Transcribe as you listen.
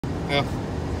Well,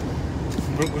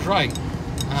 Brooke was right.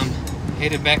 I'm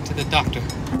headed back to the doctor.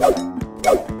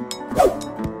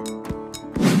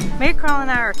 MaryCarl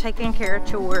and I are taking care of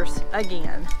chores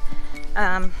again.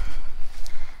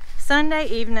 Sunday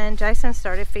evening, Jason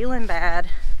started feeling bad,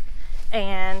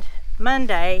 and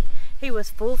Monday, he was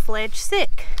full-fledged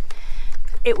sick.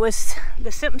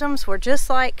 The symptoms were just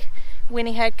like when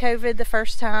he had COVID the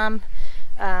first time.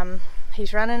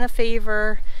 He's running a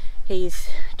fever. He's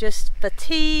just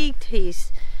fatigued.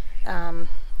 He's,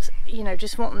 you know,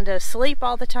 just wanting to sleep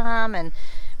all the time. And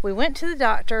we went to the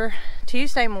doctor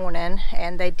Tuesday morning,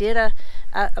 and they did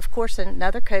of course,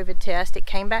 another COVID test. It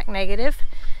came back negative.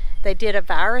 They did a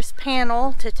virus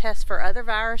panel to test for other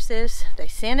viruses. They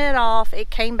sent it off. It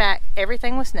came back.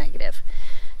 Everything was negative.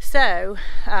 So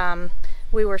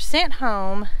we were sent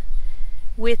home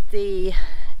with the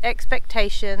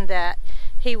expectation that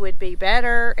he would be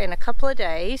better in a couple of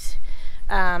days.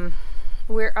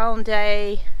 We're on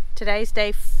today's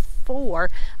day 4,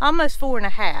 almost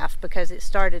 4.5, because it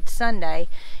started Sunday,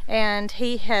 and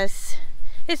his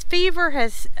fever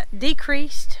has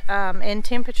decreased in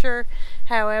temperature.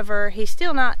 However, he's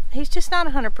just not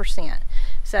 100%.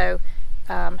 So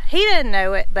he doesn't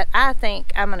know it, but I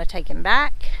think I'm going to take him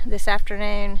back this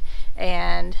afternoon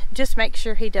and just make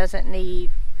sure he doesn't need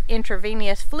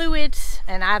intravenous fluids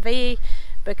and IV,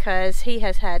 because he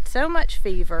has had so much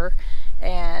fever,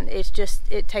 and it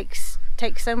takes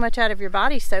so much out of your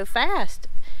body so fast.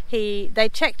 They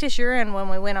checked his urine when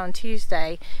we went on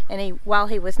Tuesday, and while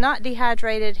he was not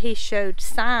dehydrated, he showed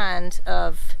signs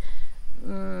of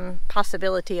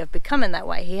possibility of becoming that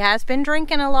way. He has been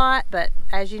drinking a lot, but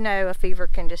as you know, a fever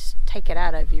can just take it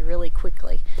out of you really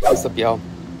quickly. What's up, y'all?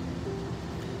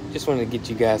 Just wanted to get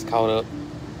you guys caught up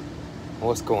on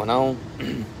what's going on.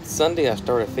 Sunday I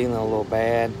started feeling a little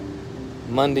bad.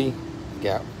 Monday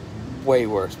got way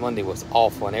worse. Monday was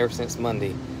awful, and ever since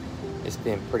Monday it's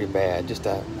been pretty bad. Just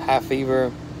a high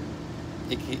fever.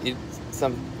 It's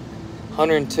some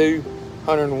 102,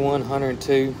 101,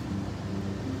 102.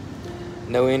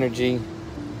 No energy,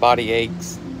 body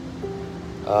aches.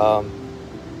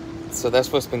 So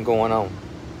that's what's been going on.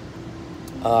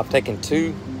 I've taken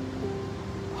 2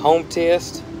 home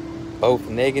tests, both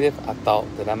negative. I thought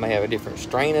that I may have a different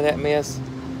strain of that mess.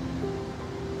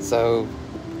 So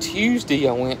Tuesday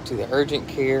I went to the urgent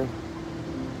care,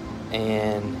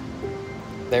 and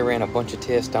they ran a bunch of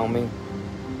tests on me.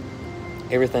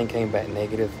 Everything came back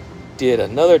negative. Did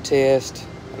another test,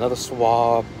 another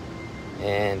swab,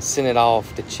 and sent it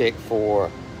off to check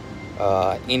for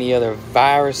any other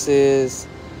viruses.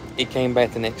 It came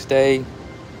back the next day,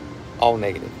 all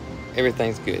negative.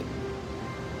 Everything's good.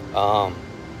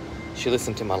 She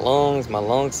listened to my lungs. My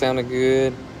lungs sounded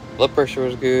good. Blood pressure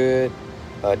was good.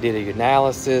 Did a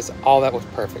urinalysis. All that was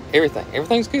perfect.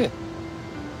 Everything's good.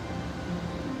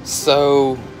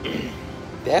 So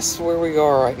that's where we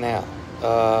are right now.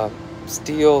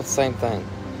 Still same thing.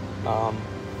 Now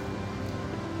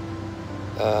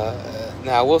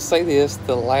I will say this: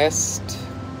 the last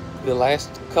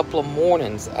couple of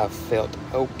mornings I felt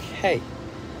okay.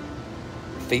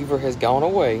 Fever has gone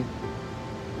away,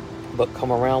 but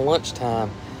come around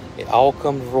lunchtime, it all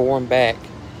comes roaring back,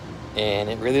 and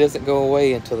it really doesn't go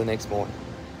away until the next morning.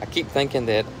 I keep thinking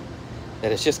that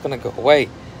it's just going to go away.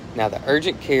 Now the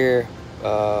urgent care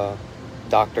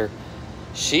doctor,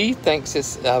 she thinks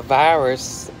it's a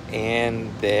virus,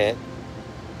 and that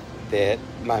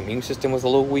my immune system was a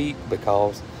little weak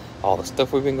because all the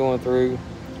stuff we've been going through,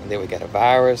 and then we got a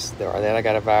virus, or that I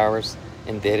got a virus,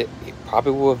 and that it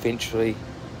probably will eventually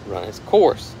run its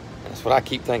course. And that's what I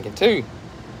keep thinking too,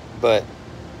 but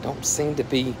don't seem to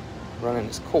be running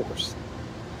its course.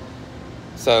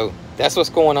 So that's what's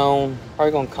going on.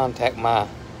 Probably gonna contact my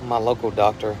local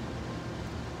doctor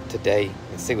today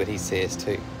and see what he says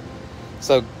too.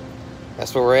 So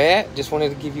that's where we're at. Just wanted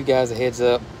to give you guys a heads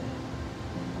up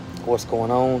what's going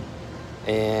on.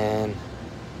 And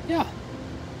yeah,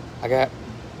 I got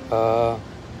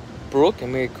Brooke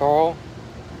and MaryCarl.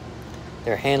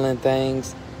 They're handling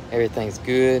things. Everything's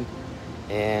good,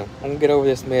 and I'm gonna get over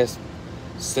this mess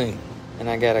soon. And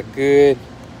I got a good,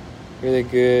 really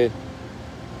good,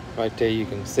 right there you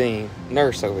can see him,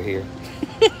 nurse over here.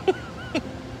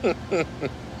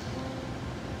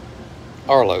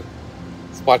 Arlo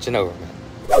is watching over me.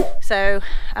 So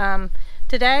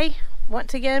today,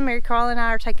 once again, MaryCarl and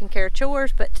I are taking care of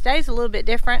chores, but today's a little bit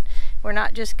different. We're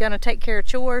not just gonna take care of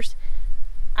chores.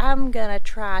 I'm gonna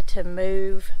try to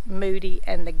move Moody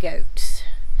and the goats.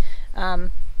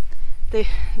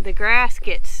 The grass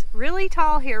gets really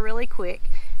tall here really quick,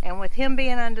 and with him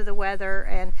being under the weather,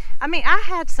 and I mean, I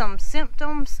had some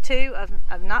symptoms too of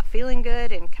not feeling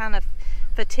good and kind of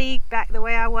fatigued back the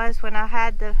way I was when I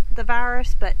had the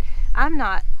virus, but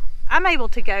I'm able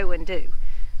to go and do.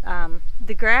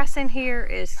 The grass in here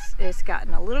is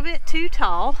gotten a little bit too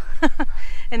tall,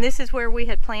 and this is where we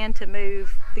had planned to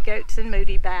move the goats and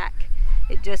Moody back.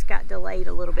 It just got delayed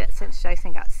a little bit since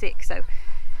Jason got sick, so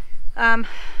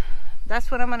that's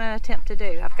what I'm going to attempt to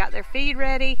do. I've got their feed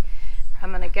ready. I'm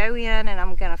going to go in and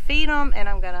I'm going to feed them, and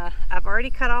I've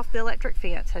already cut off the electric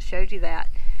fence. I showed you that,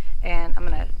 and I'm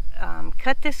going to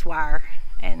cut this wire,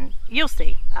 and you'll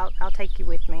see. I'll take you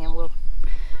with me, and we'll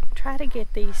try to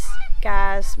get these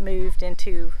guys moved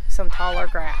into some taller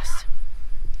grass.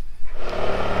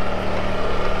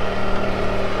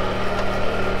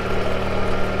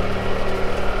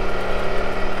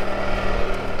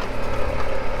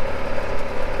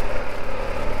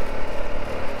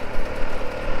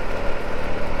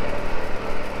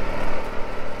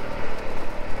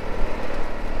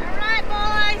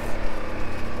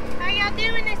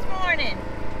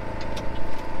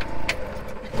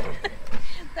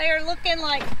 They are looking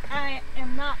like I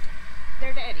am not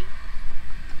their daddy.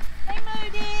 Hey,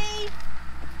 Moody.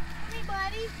 Hey,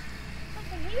 buddy.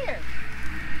 Look in here.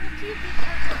 Look, you big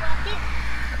turkey bucket.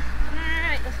 All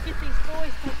right, let's get these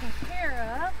boys taken care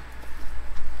of.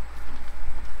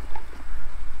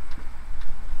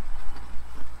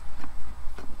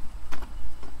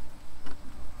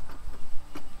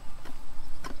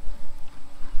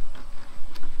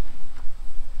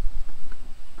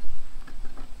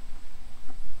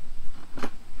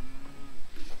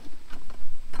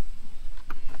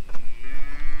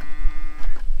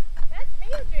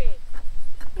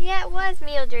 Yeah, it was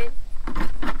Mildred.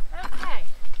 Okay.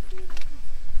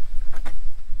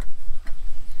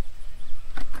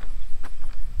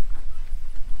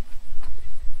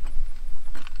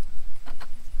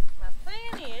 My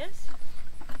plan is,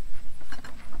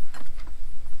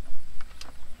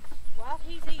 while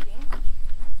he's eating,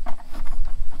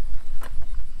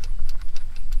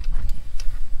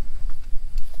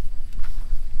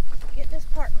 get this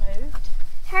part moved.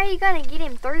 How are you going to get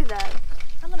him through though?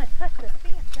 I'm going to cut the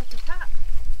fence at the top.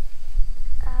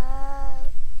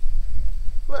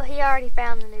 Look, he already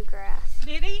found the new grass.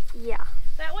 Did he? Yeah.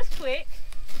 That was quick.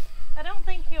 I don't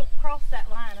think he'll cross that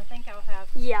line. I think I'll have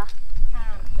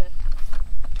time to...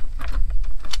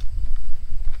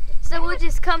 So we'll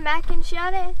just come back and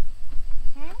shut it?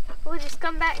 Hmm? We'll just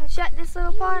come back and shut this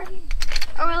little part?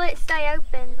 Or will it stay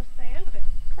open? It'll stay open.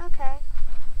 Okay.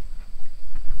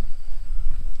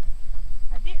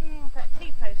 I didn't want that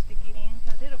T-post to get in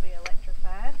because it'll be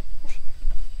electrified.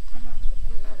 I'm going to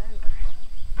move that over.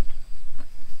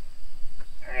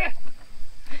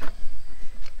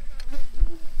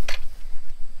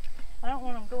 I don't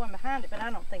want them going behind it, but I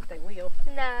don't think they will.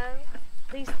 No.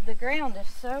 The ground is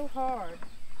so hard.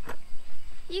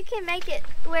 You can make it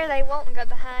where they won't go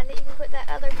behind it. You can put that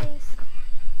other piece.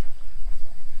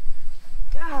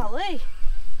 Golly.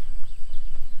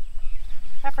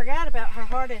 I forgot about how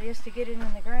hard it is to get it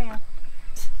in the ground.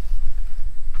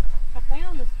 I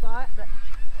found a spot, but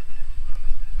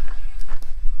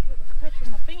it was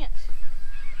touching the fence.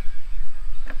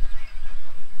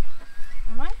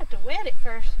 I might have to wet it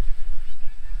first.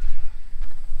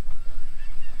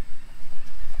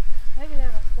 Maybe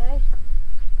that'll stay.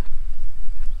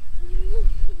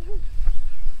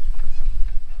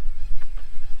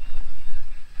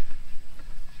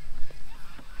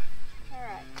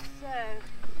 Alright, so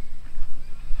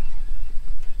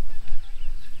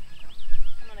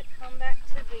I'm going to come back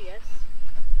to this.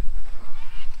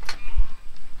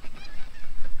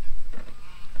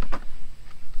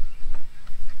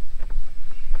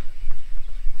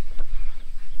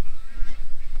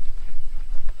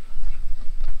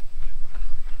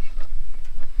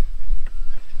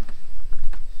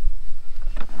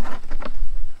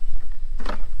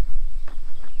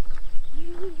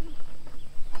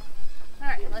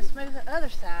 Let's move the other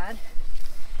side.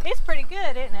 It's pretty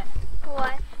good, isn't it?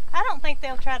 What? I don't think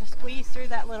they'll try to squeeze through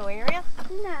that little area.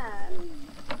 No.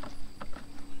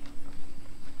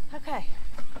 Okay,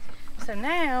 so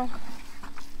now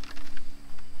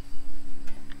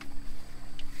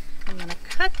I'm going to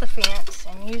cut the fence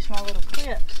and use my little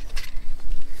clips.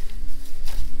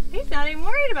 He's not even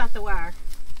worried about the wire.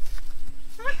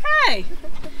 Okay.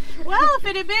 Well, if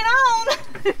it had been on,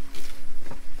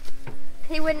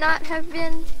 he would not have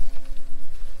been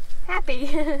happy.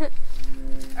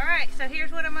 Alright, so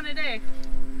here's what I'm going to do.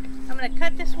 I'm going to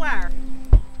cut this wire.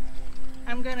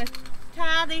 I'm going to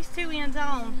tie these two ends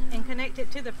on and connect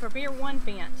it to the Premier 1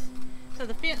 fence. So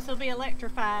the fence will be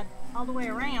electrified all the way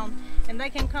around and they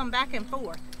can come back and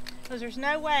forth. Because there's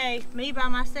no way me by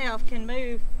myself can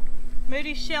move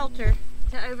Moody's shelter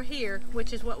to over here,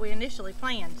 which is what we initially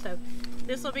planned. So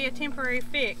this will be a temporary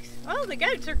fix. Oh, the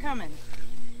goats are coming.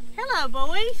 Hello,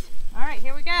 boys. All right,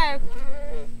 here we go.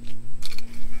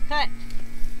 Cut.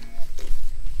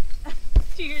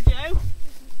 Do you hear Joe?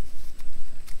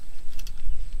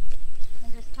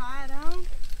 And just tie it on.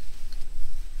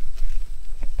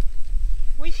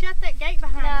 We shut that gate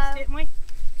behind us, didn't we?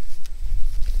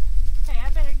 Okay, I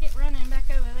better get running back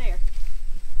over there.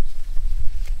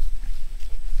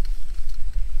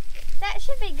 That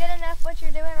should be good enough what you're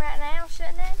doing right now,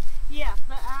 shouldn't it? Yeah,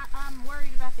 but I'm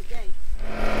worried about the gate.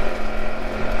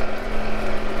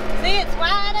 See, it's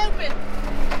wide open.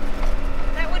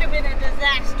 That would have been a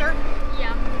disaster.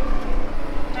 Yeah.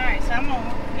 All right, so I'm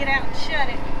gonna get out and shut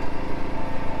it.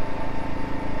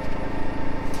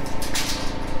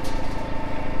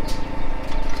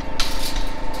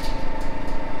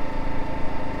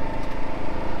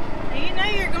 Now, you know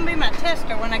you're gonna be my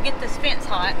tester when I get this fence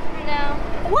hot. No.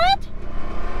 What?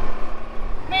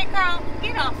 MaryCarl,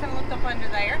 get off and look up under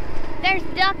there. There's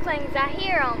ducklings. I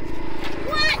hear them.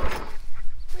 What?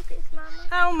 Look, it's Mama.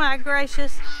 Oh my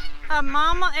gracious. A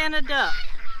mama and a duck.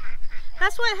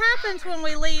 That's what happens when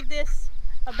we leave this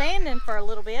abandoned for a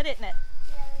little bit, isn't it?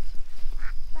 Yeah,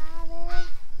 there's 5 eggs.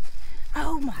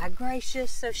 Oh my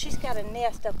gracious. So she's got a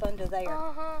nest up under there.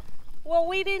 Uh-huh. Well,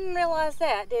 we didn't realize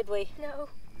that, did we? No.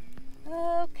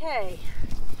 Okay.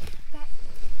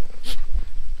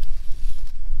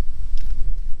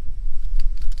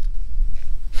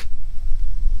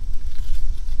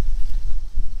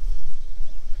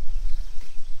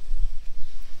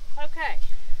 Okay.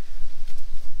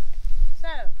 So,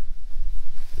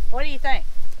 what do you think?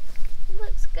 It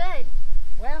looks good.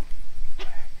 Well,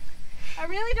 I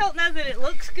really don't know that it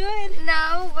looks good.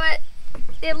 No, but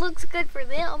it looks good for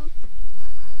them.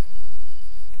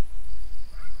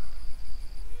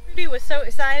 Rudy was so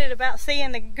excited about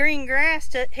seeing the green grass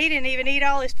that he didn't even eat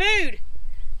all his food.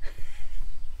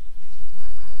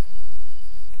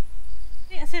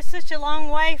 Since it's such a long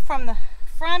way from the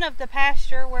front of the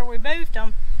pasture where we moved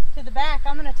them to the back,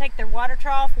 I'm going to take their water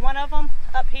trough, one of them,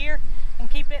 up here and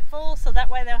keep it full so that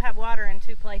way they'll have water in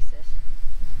 2 places.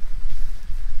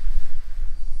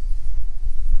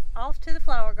 Off to the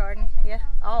flower garden. Yeah,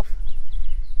 off.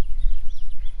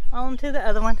 On to the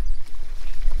other one.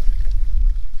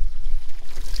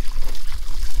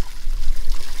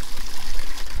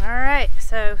 All right,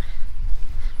 so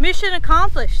mission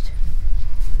accomplished.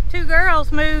 2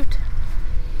 girls moved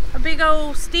a big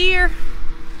old steer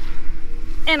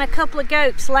and a couple of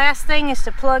goats. Last thing is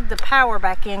to plug the power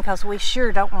back in because we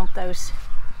sure don't want those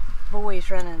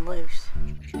boys running loose.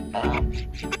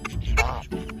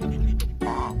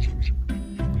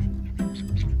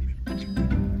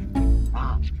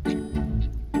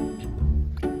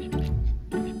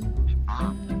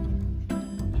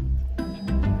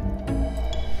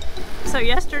 So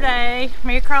yesterday,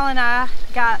 MaryCarl and I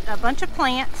got a bunch of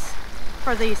plants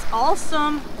for these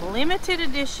awesome limited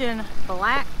edition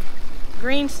black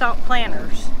green stalk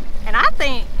planters. And I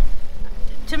think,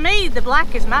 to me, the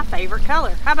black is my favorite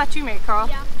color. How about you, MaryCarl?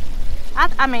 Yeah.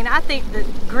 I mean, I think the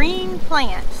green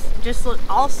plants just look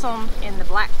awesome in the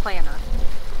black planter.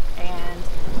 And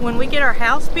when we get our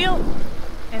house built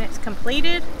and it's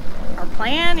completed, our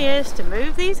plan is to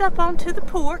move these up onto the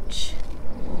porch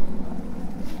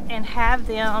and have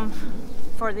them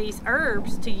for these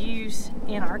herbs to use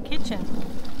in our kitchen.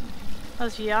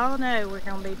 As y'all know, we're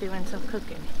gonna be doing some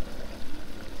cooking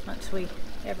once we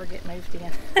ever get moved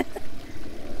in.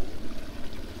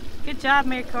 Good job,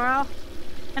 MaryCarl.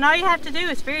 And all you have to do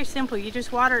is very simple. You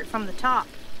just water it from the top.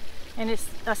 And it's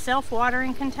a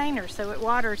self-watering container, so it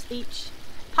waters each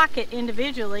pocket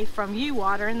individually from you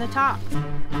watering the top.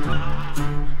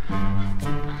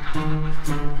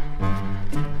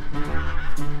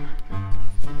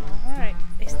 Alright,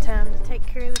 it's time to take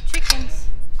care of the chickens.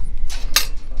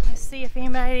 Let's see if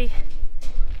anybody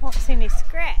wants any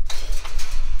scratch.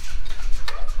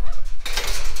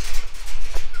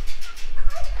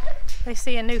 They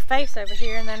see a new face over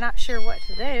here and they're not sure what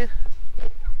to do.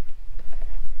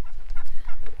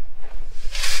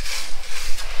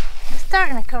 It's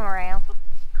starting to come around.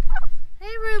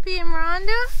 Hey, Ruby and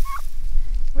Rhonda.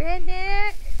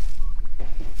 Redneck.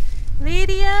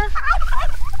 Lydia.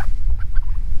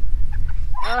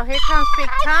 Oh, here comes Big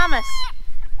Thomas.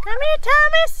 Come here,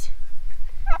 Thomas.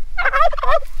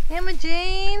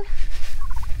 Imogene.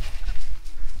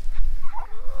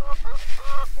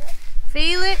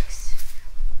 Felix.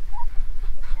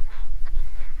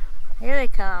 Here they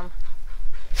come.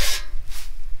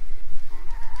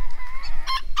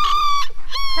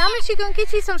 Thomas, you gonna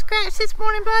get you some scratch this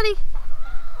morning, buddy?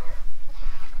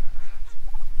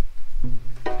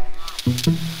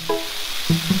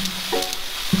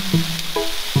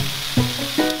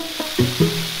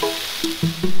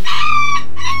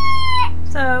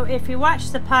 if you watch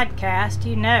the podcast,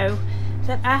 you know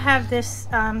that I have this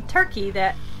turkey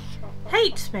that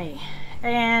hates me,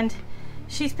 and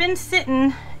she's been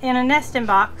sitting in a nesting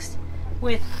box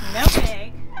with no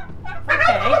egg.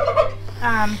 Okay,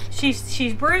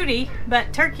 she's broody,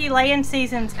 but turkey laying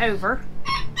season's over,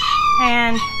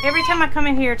 and every time I come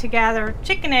in here to gather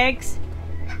chicken eggs,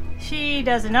 she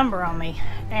does a number on me,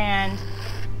 and you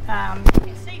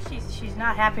can see she's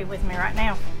not happy with me right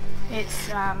now.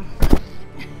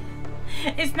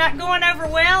 It's not going over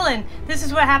well, and this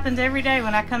is what happens every day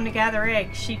when I come to gather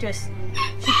eggs. She puts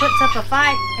up a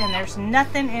fight, and there's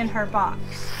nothing in her box.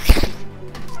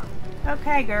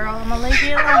 Okay, girl, I'm gonna leave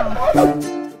you alone.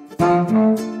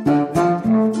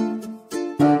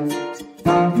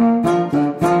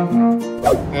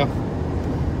 Well,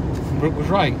 Brooke was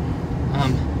right.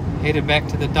 I'm headed back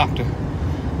to the doctor.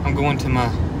 I'm going to my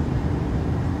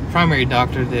primary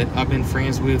doctor that I've been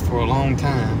friends with for a long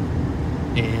time,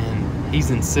 and he's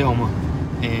in Selma,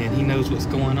 and he knows what's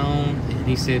going on, and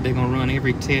he said they're gonna run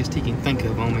every test he can think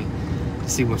of on me to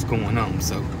see what's going on.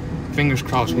 So fingers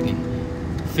crossed we can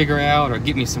figure out or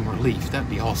get me some relief. That'd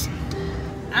be awesome.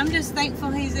 I'm just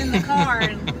thankful he's in the car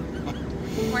and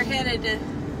we're headed to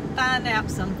find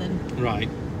out something. Right.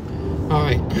 All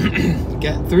right.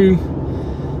 Got through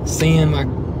seeing my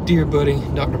dear buddy,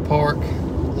 Dr. Park.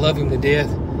 Love him to death.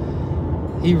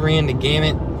 He ran the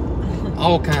gamut,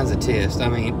 all kinds of tests. I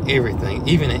mean, everything,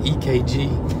 even an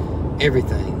EKG,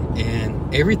 everything.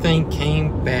 And everything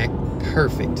came back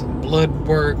perfect. Blood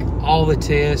work, all the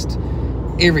tests,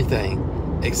 everything,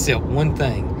 except one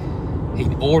thing. He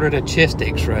ordered a chest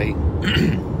x-ray,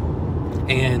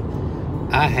 and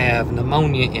I have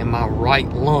pneumonia in my right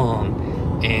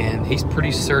lung, and he's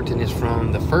pretty certain it's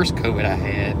from the first COVID I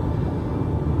had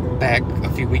back a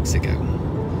few weeks ago.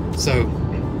 So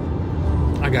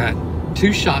I got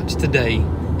 2 shots today,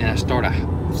 and I start a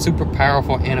super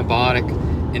powerful antibiotic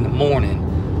in the morning,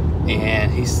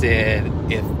 and he said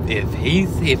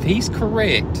if he's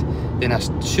correct, then I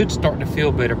should start to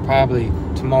feel better probably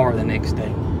tomorrow or the next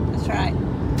day. That's right.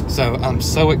 So I'm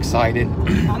so excited.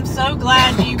 I'm so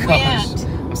glad you went.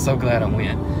 I'm so glad I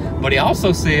went. But he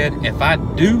also said if I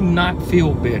do not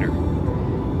feel better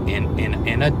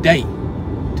in a day,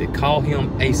 to call him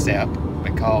ASAP,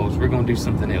 because we're going to do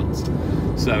something else.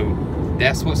 So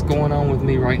that's what's going on with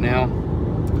me right now.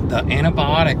 The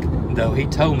antibiotic, though, he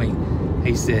told me,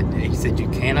 he said you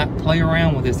cannot play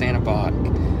around with this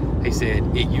antibiotic. He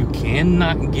said you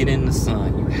cannot get in the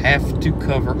sun. You have to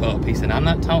cover up. He said, I'm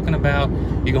not talking about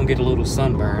you're going to get a little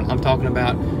sunburn. I'm talking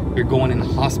about you're going in the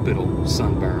hospital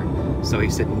sunburn. So he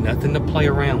said nothing to play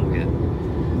around with.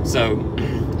 So,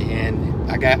 and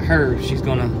I got her. She's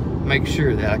going to make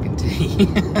sure that I can tee.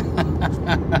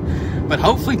 But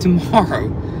hopefully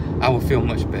tomorrow I will feel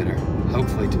much better.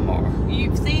 Hopefully tomorrow.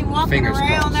 You've seen walking Fingers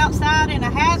around crossed. outside in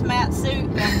a hazmat suit,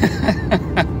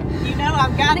 and you know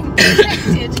I've got him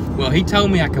protected. Well, he told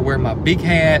me I could wear my big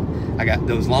hat. I got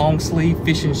those long sleeve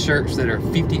fishing shirts that are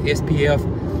 50 SPF,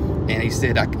 and he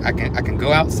said I can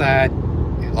go outside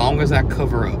as long as I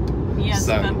cover up. Yes,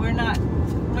 so, but we're not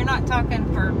talking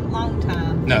for a long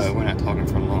time. No, we're not talking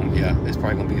for long. Yeah, it's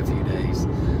probably gonna be a few days.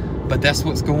 But that's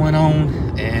what's going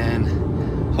on, and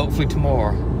hopefully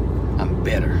tomorrow I'm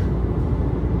better.